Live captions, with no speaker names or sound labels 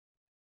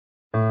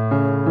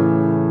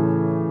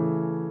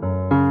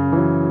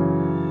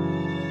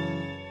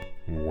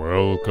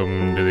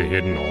Welcome to the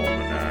Hidden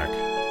Almanac.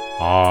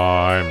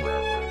 I'm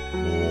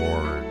Reverend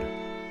Ward.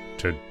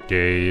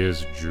 Today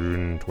is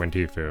June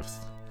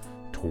 25th,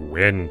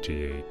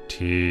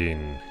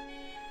 2018.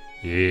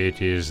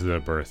 It is the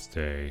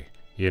birthday,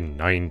 in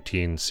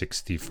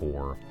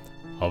 1964,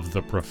 of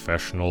the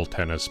professional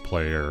tennis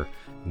player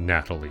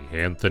Natalie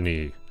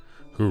Anthony,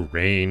 who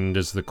reigned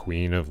as the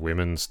queen of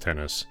women's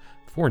tennis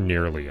for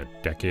nearly a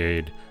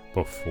decade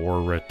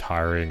before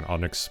retiring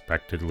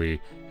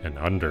unexpectedly and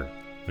under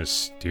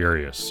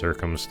mysterious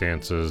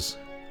circumstances.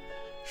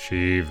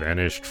 She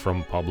vanished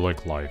from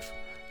public life,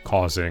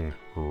 causing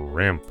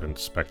rampant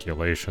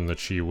speculation that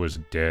she was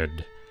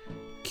dead,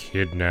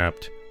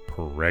 kidnapped,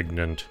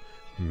 pregnant,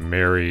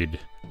 married,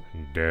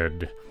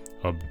 dead,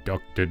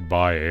 abducted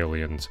by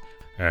aliens,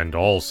 and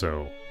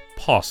also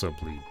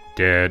possibly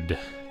dead.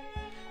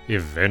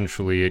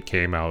 Eventually it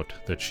came out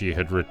that she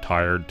had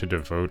retired to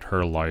devote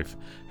her life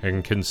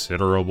and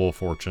considerable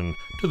fortune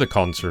to the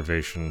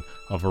conservation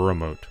of a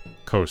remote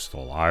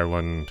coastal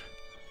island.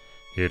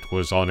 It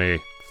was on a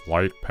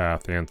flight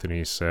path,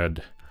 Anthony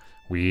said.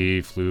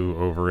 We flew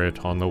over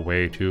it on the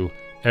way to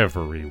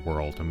every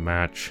world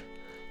match.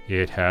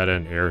 It had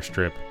an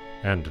airstrip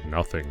and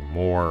nothing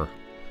more.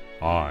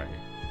 I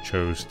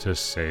chose to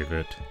save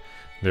it.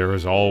 There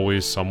is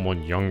always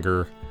someone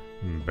younger,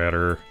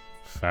 better,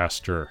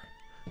 faster.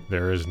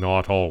 There is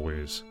not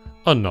always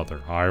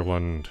another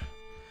island.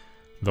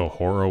 The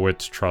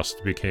Horowitz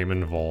Trust became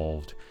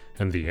involved,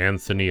 and the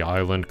Anthony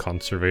Island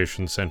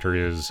Conservation Center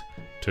is,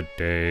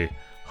 today,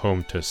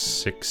 home to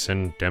 6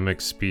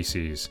 endemic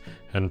species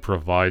and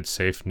provides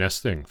safe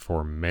nesting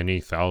for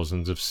many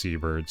thousands of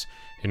seabirds,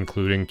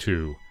 including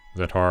 2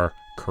 that are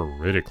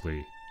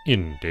critically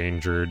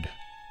endangered.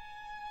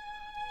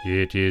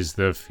 It is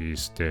the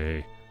feast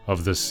day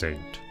of the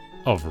Saint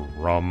of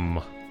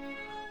Rum.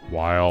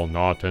 While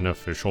not an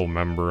official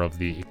member of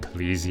the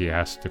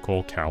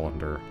ecclesiastical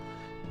calendar,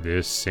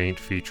 this saint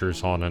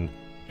features on an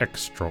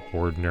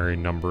extraordinary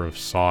number of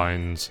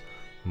signs,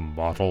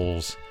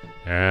 bottles,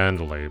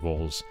 and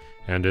labels,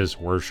 and is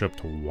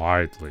worshipped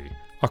widely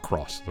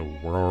across the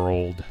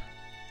world.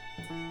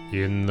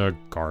 In the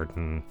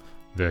garden,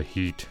 the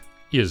heat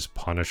is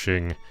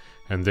punishing,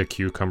 and the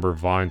cucumber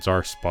vines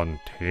are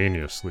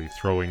spontaneously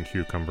throwing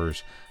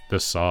cucumbers the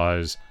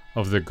size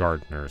of the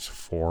gardener's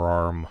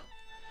forearm.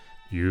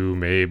 You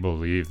may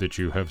believe that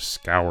you have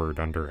scoured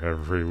under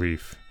every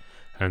leaf,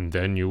 and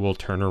then you will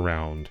turn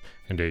around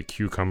and a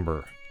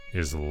cucumber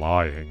is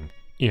lying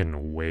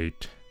in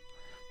wait.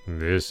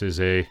 This is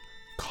a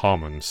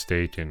common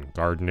state in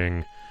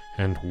gardening,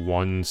 and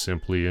one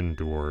simply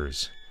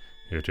endures.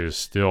 It is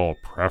still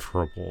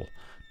preferable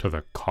to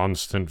the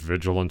constant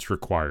vigilance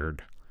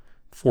required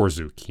for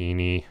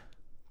zucchini.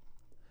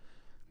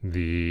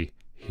 The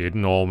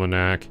Hidden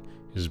Almanac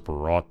is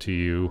brought to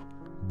you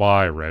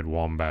by Red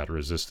Wombat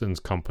Resistance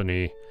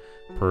Company,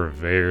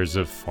 purveyors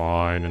of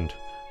fine and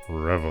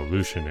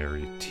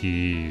revolutionary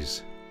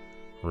teas.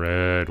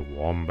 Red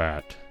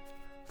Wombat,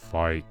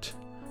 fight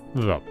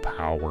the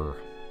power.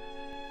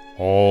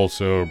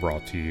 Also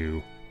brought to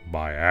you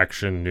by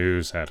Action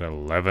News at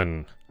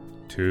 11.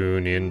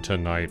 Tune in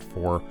tonight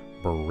for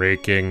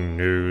breaking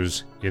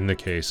news in the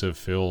case of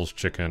Phil's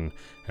Chicken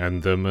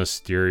and the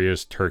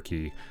mysterious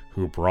turkey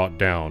who brought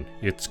down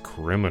its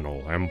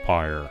criminal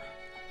empire.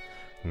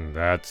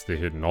 That's the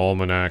Hidden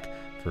Almanac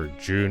for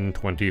June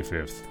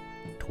 25th,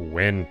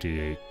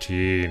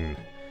 2018.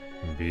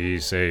 Be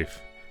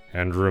safe,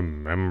 and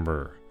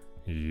remember,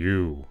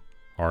 you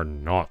are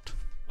not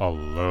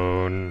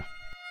alone.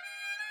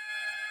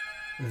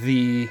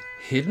 The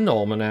Hidden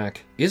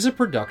Almanac is a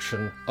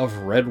production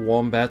of Red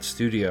Wombat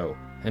Studio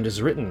and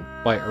is written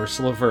by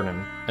Ursula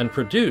Vernon and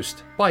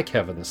produced by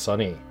Kevin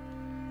Sonney.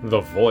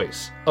 The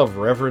voice of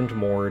Reverend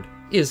Mord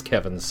is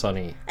Kevin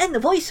Sonney. And the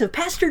voice of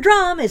Pastor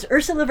Drum is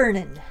Ursula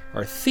Vernon.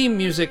 Our theme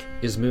music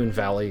is Moon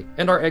Valley,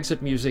 and our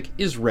exit music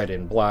is Red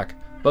in Black,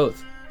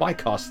 both by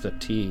Costa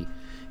T.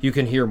 You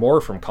can hear more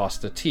from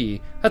Costa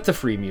T at the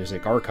Free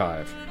Music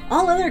Archive.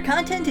 All other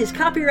content is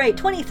copyright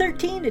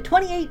 2013 to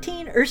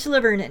 2018 Ursula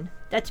Vernon.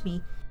 That's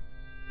me.